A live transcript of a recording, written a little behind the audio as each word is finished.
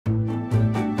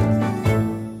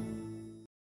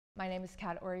name is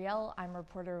Cat Oriel. I'm a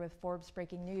reporter with Forbes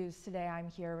Breaking News. Today I'm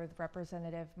here with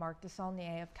Representative Mark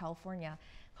DeSaulnier of California.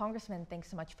 Congressman, thanks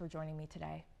so much for joining me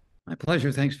today. My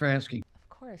pleasure. Thanks for asking. Of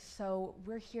course. So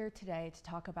we're here today to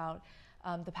talk about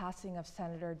the passing of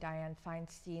Senator Dianne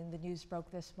Feinstein. The news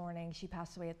broke this morning. She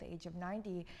passed away at the age of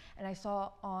 90. And I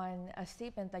saw on a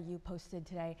statement that you posted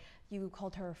today, you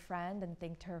called her a friend and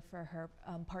thanked her for her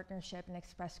partnership and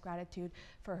expressed gratitude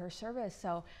for her service.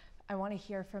 So I want to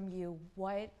hear from you.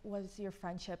 What was your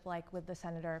friendship like with the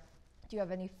senator? Do you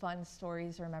have any fun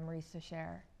stories or memories to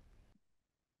share?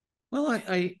 Well,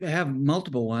 I have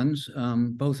multiple ones,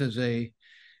 both as a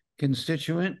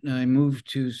constituent. I moved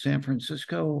to San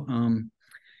Francisco a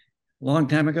long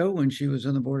time ago when she was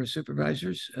on the Board of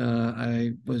Supervisors.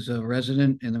 I was a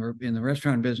resident in the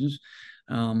restaurant business.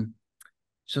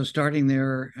 So starting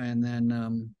there and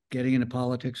then getting into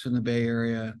politics in the Bay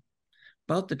Area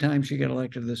about the time she got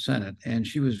elected to the Senate. And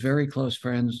she was very close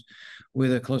friends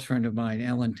with a close friend of mine,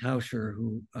 Ellen Tauscher,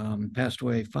 who passed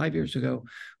away 5 years ago,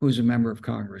 who was a member of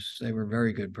Congress. They were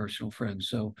very good personal friends.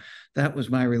 So that was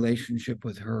my relationship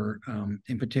with her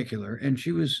in particular. And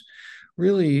she was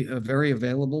really very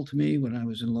available to me when I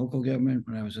was in local government,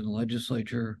 when I was in the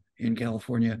legislature in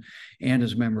California, and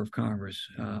as a member of Congress.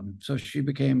 So she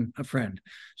became a friend,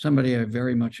 somebody I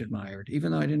very much admired.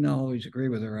 Even though I didn't always agree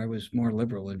with her, I was more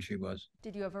liberal than she was.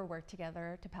 Did you ever work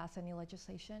together to pass any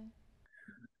legislation?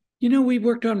 You know, we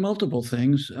worked on multiple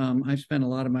things. I've spent a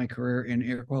lot of my career in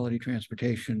air quality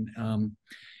transportation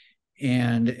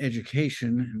and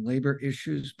education and labor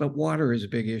issues, but water is a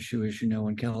big issue, as you know,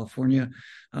 in California.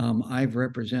 I've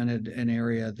represented an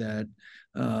area that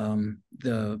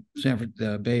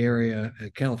the Bay Area,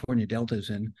 California Delta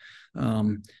is in.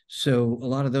 So a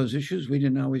lot of those issues we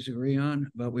didn't always agree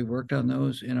on, but we worked on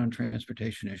those and on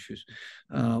transportation issues.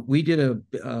 We did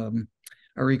a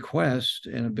request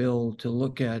and a bill to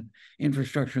look at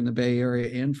infrastructure in the Bay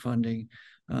Area and funding,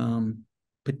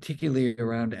 particularly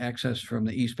around access from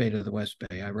the East Bay to the West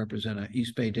Bay. I represent an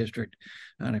East Bay district,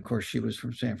 and of course, she was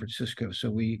from San Francisco. So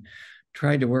we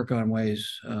tried to work on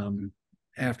ways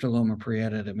after Loma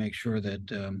Prieta to make sure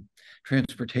that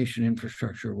transportation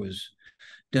infrastructure was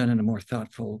done in a more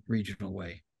thoughtful regional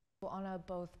way. On a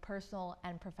both personal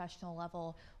and professional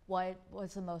level, what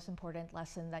was the most important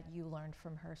lesson that you learned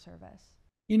from her service?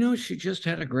 You know, she just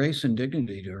had a grace and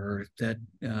dignity to her that,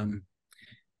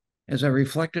 as I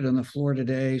reflected on the floor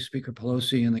today, Speaker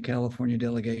Pelosi and the California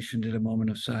delegation did a moment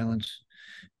of silence,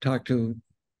 talked to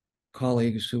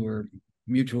colleagues who were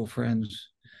mutual friends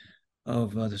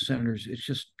of the senators. It's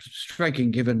just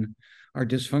striking given our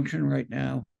dysfunction right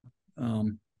now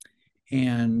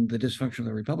and the dysfunction of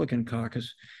the Republican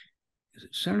caucus.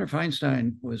 Senator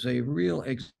Feinstein was a real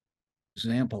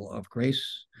example of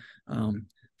grace,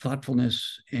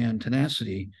 thoughtfulness, and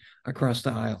tenacity across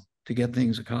the aisle to get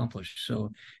things accomplished.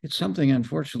 So it's something,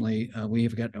 unfortunately, we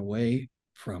have gotten away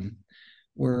from,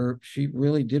 where she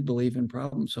really did believe in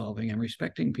problem solving and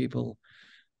respecting people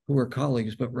who were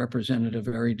colleagues but represented a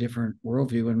very different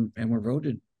worldview and were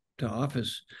voted to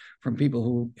office from people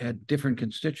who had different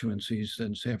constituencies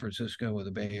than San Francisco or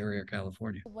the Bay Area or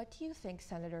California. What do you think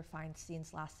Senator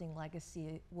Feinstein's lasting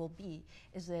legacy will be?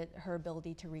 Is it her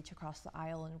ability to reach across the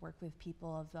aisle and work with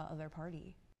people of the other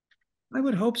party? I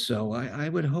would hope so. I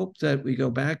would hope that we go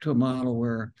back to a model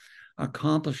where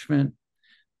accomplishment,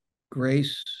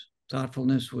 grace,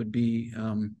 thoughtfulness would be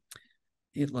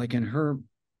like in her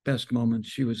best moments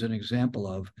she was an example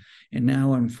of. And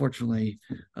now, unfortunately,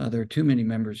 there are too many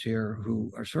members here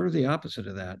who are sort of the opposite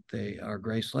of that. They are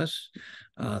graceless,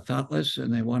 thoughtless,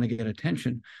 and they want to get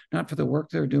attention, not for the work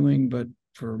they're doing, but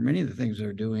for many of the things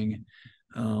they're doing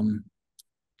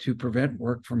to prevent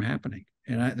work from happening.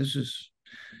 And this is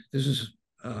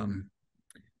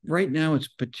right now, it's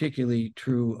particularly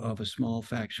true of a small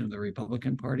faction of the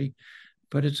Republican Party,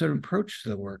 but it's an approach to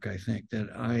the work, I think, that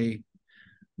I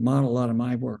model a lot of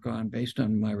my work on based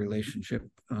on my relationship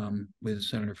with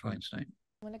Senator Feinstein.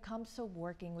 When it comes to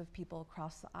working with people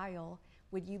across the aisle,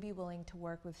 would you be willing to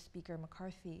work with Speaker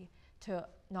McCarthy to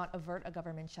not avert a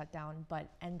government shutdown,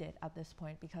 but end it at this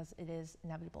point because it is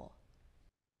inevitable?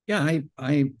 Yeah,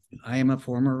 I am a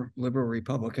former liberal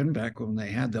Republican back when they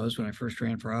had those, when I first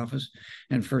ran for office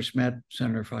and first met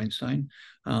Senator Feinstein.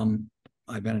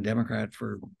 I've been a Democrat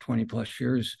for 20 plus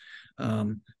years.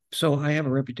 So I have a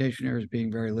reputation here as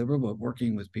being very liberal, but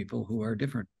working with people who are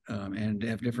different and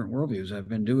have different worldviews. I've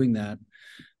been doing that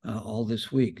all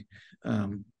this week.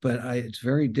 But it's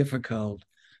very difficult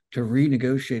to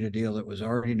renegotiate a deal that was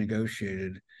already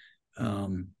negotiated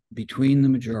between the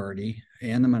majority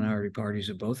and the minority parties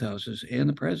of both houses and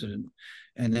the president.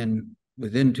 And then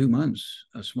within 2 months,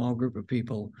 a small group of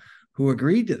people who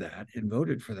agreed to that and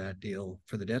voted for that deal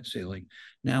for the debt ceiling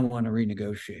now want to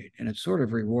renegotiate. And it's sort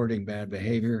of rewarding bad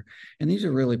behavior. And these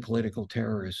are really political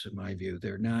terrorists, in my view.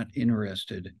 They're not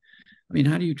interested. I mean,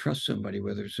 how do you trust somebody,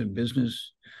 whether it's in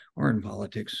business or in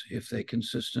politics, if they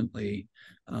consistently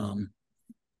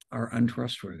are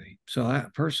untrustworthy? So I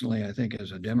personally, I think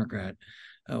as a Democrat,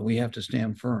 we have to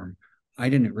stand firm. I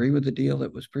didn't agree with the deal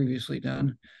that was previously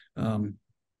done,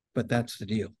 but that's the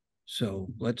deal. So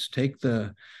let's take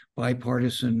the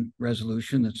bipartisan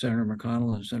resolution that Senator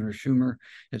McConnell and Senator Schumer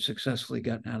have successfully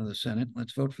gotten out of the Senate.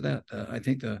 Let's vote for that. I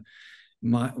think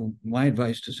my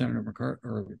advice to Senator McCarthy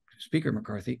or Speaker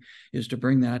McCarthy is to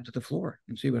bring that to the floor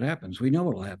and see what happens. We know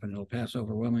what will happen. It'll pass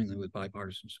overwhelmingly with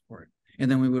bipartisan support.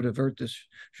 And then we would avert this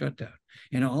shutdown.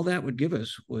 And all that would give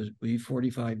us would be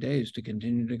 45 days to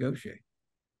continue to negotiate.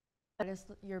 What is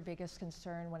your biggest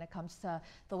concern when it comes to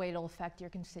the way it'll affect your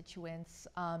constituents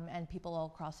and people all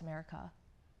across America?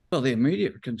 Well, the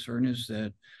immediate concern is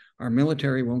that our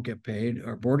military won't get paid,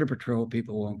 our Border Patrol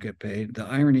people won't get paid. The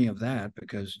irony of that,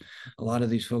 because a lot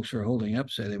of these folks who are holding up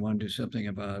say they want to do something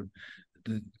about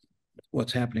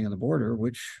what's happening on the border,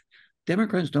 which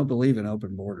Democrats don't believe in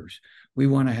open borders. We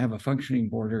want to have a functioning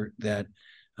border that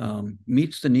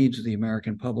meets the needs of the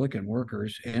American public and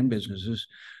workers and businesses,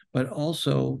 but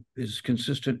also is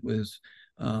consistent with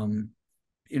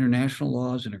international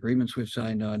laws and agreements we've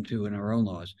signed on to in our own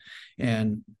laws.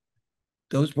 And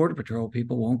those Border Patrol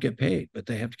people won't get paid, but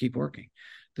they have to keep working.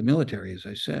 The military, as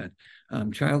I said,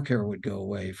 childcare would go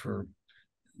away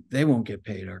they won't get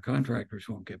paid. Our contractors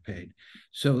won't get paid.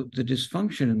 So the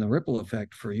dysfunction and the ripple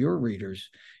effect for your readers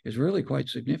is really quite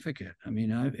significant. I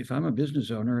mean, if I'm a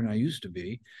business owner, and I used to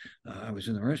be, I was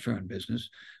in the restaurant business,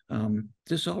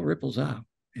 this all ripples out.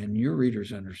 And your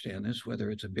readers understand this, whether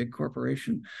it's a big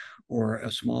corporation or a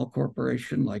small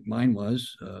corporation like mine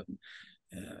was,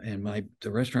 and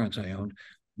the restaurants I owned,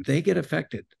 they get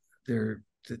affected.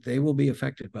 They will be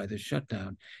affected by this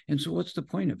shutdown. And so what's the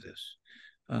point of this?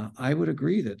 I would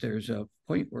agree that there's a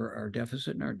point where our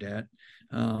deficit and our debt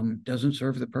doesn't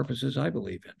serve the purposes I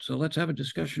believe in. So let's have a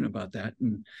discussion about that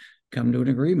and come to an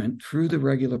agreement through the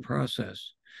regular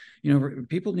process. You know,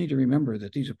 people need to remember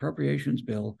that these appropriations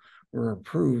bill were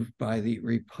approved by the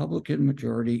Republican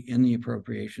majority in the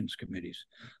appropriations committees.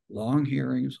 Long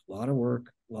hearings, a lot of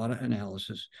work, a lot of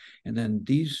analysis. And then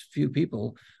these few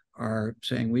people are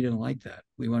saying, we didn't like that.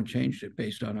 We want to change it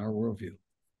based on our worldview.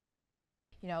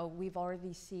 You know, we've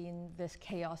already seen this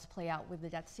chaos play out with the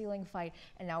debt ceiling fight,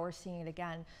 and now we're seeing it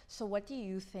again. So what do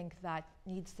you think that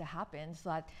needs to happen so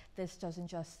that this doesn't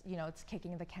just, you know, it's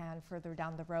kicking the can further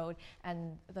down the road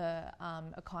and the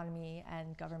economy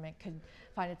and government could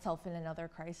find itself in another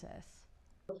crisis?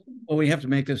 Well, we have to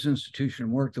make this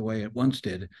institution work the way it once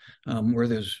did, where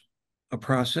there's a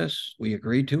process. We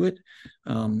agreed to it.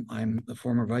 I'm the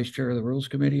former vice chair of the Rules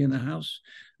Committee in the House.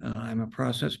 I'm a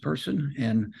process person,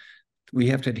 and we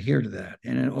have to adhere to that.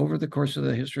 And over the course of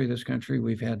the history of this country,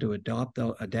 we've had to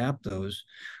adapt those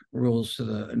rules to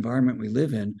the environment we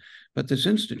live in. But this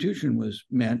institution was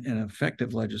meant an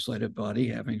effective legislative body,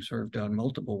 having served on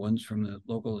multiple ones from the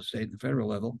local, state, and federal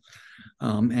level,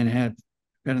 and had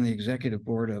been on the executive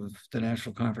board of the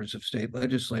National Conference of State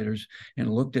Legislators and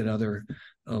looked at other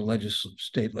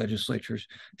state legislatures.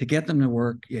 To get them to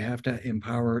work, you have to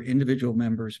empower individual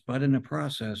members, but in a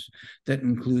process that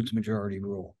includes majority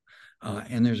rule.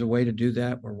 And there's a way to do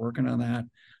that. We're working on that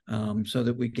so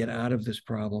that we get out of this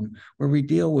problem where we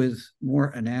deal with more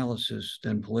analysis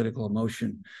than political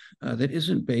emotion that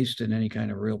isn't based in any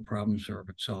kind of real problem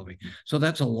solving. So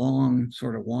that's a long,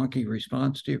 sort of wonky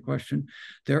response to your question.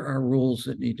 There are rules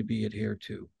that need to be adhered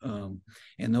to.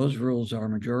 And those rules are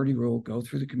majority rule, go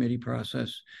through the committee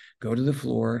process, go to the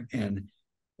floor and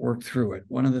work through it.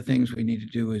 One of the things we need to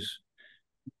do is,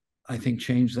 I think,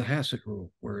 change the Hassett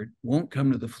rule, where it won't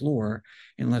come to the floor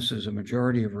unless there's a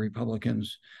majority of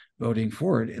Republicans voting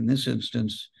for it. In this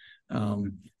instance,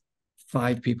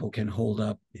 5 people can hold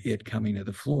up it coming to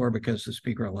the floor because the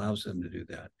speaker allows them to do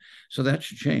that. So that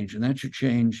should change, and that should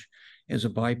change as a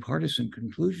bipartisan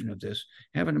conclusion of this,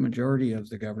 having a majority of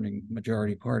the governing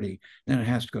majority party, then it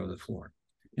has to go to the floor.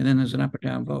 And then there's an up or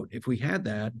down vote. If we had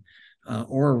that,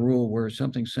 or a rule where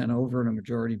something's sent over on a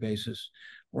majority basis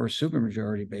or a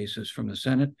supermajority basis from the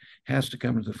Senate has to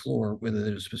come to the floor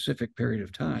within a specific period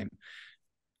of time,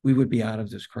 we would be out of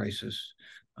this crisis.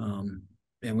 And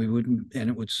we wouldn't, and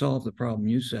it would solve the problem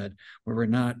you said, where we're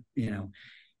not, you know,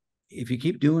 if you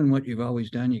keep doing what you've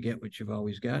always done, you get what you've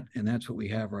always got. And that's what we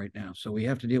have right now. So we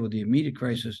have to deal with the immediate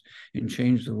crisis and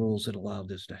change the rules that allow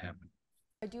this to happen.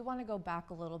 I do want to go back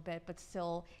a little bit, but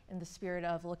still in the spirit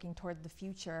of looking toward the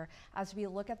future, as we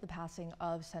look at the passing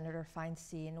of Senator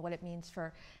Feinstein, what it means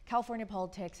for California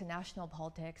politics and national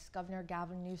politics. Governor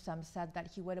Gavin Newsom said that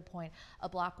he would appoint a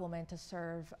Black woman to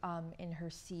serve in her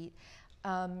seat.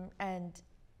 And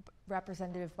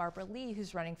Representative Barbara Lee,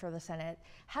 who's running for the Senate,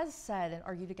 has said and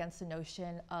argued against the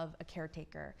notion of a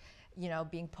caretaker,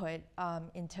 being put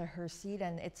into her seat,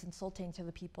 and it's insulting to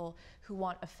the people who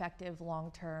want effective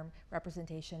long-term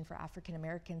representation for African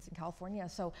Americans in California.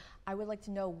 So I would like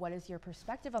to know, what is your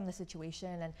perspective on the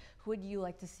situation, and who would you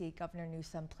like to see Governor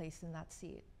Newsom placed in that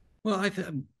seat? Well,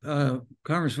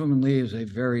 Congresswoman Lee is a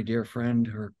very dear friend.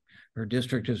 Her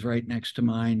district is right next to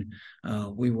mine.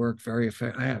 We work very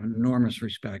effectively. I have enormous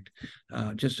respect.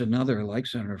 Just another, like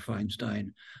Senator Feinstein,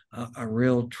 a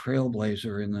real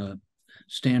trailblazer in the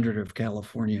standard of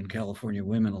California and California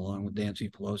women, along with Nancy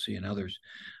Pelosi and others.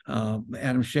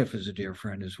 Adam Schiff is a dear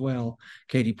friend as well.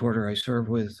 Katie Porter, I serve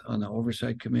with on the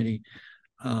Oversight Committee.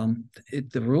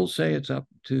 The rules say it's up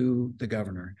to the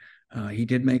governor. He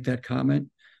did make that comment.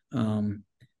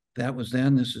 That was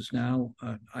then, this is now.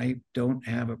 I don't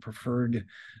have a preferred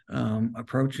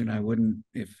approach, and I wouldn't,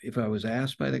 if I was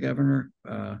asked by the governor,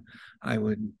 I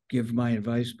would give my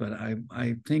advice, but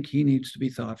I think he needs to be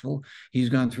thoughtful. He's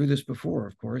gone through this before,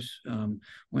 of course,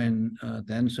 when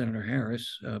then Senator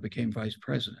Harris became vice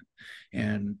president.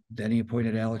 And then he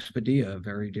appointed Alex Padilla, a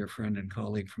very dear friend and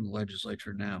colleague from the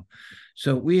legislature now.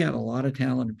 So we have a lot of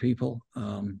talented people.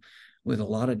 With a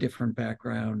lot of different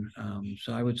background.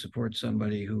 So I would support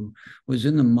somebody who was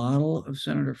in the model of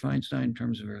Senator Feinstein in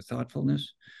terms of her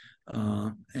thoughtfulness.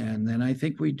 And then I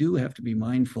think we do have to be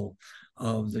mindful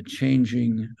of the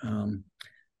changing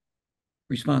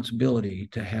responsibility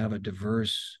to have a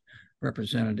diverse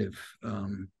representative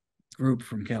group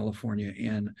from California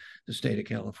and the state of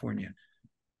California.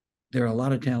 There are a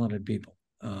lot of talented people,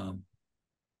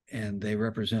 and they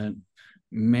represent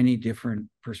many different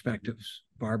perspectives.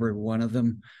 Barbara, one of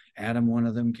them, Adam, one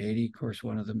of them, Katie, of course,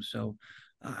 one of them. So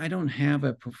I don't have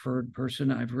a preferred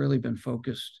person. I've really been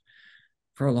focused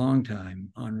for a long time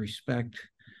on respect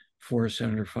for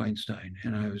Senator Feinstein,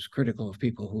 and I was critical of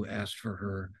people who asked for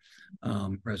her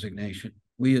resignation.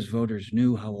 We as voters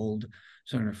knew how old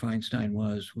Senator Feinstein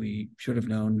was. We should have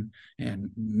known, and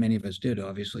many of us did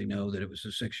obviously know, that it was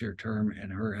a 6-year term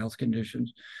and her health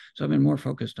conditions. So I've been more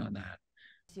focused on that.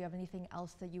 Do you have anything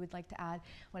else that you would like to add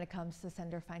when it comes to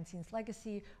Senator Feinstein's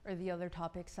legacy or the other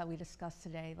topics that we discussed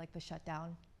today, like the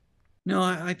shutdown? No,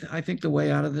 I think the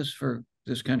way out of this for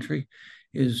this country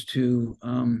is to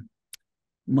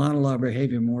model our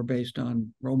behavior more based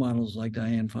on role models like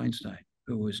Dianne Feinstein,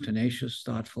 who was tenacious,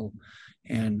 thoughtful,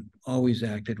 and always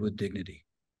acted with dignity.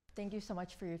 Thank you so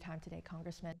much for your time today,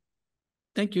 Congressman.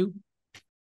 Thank you.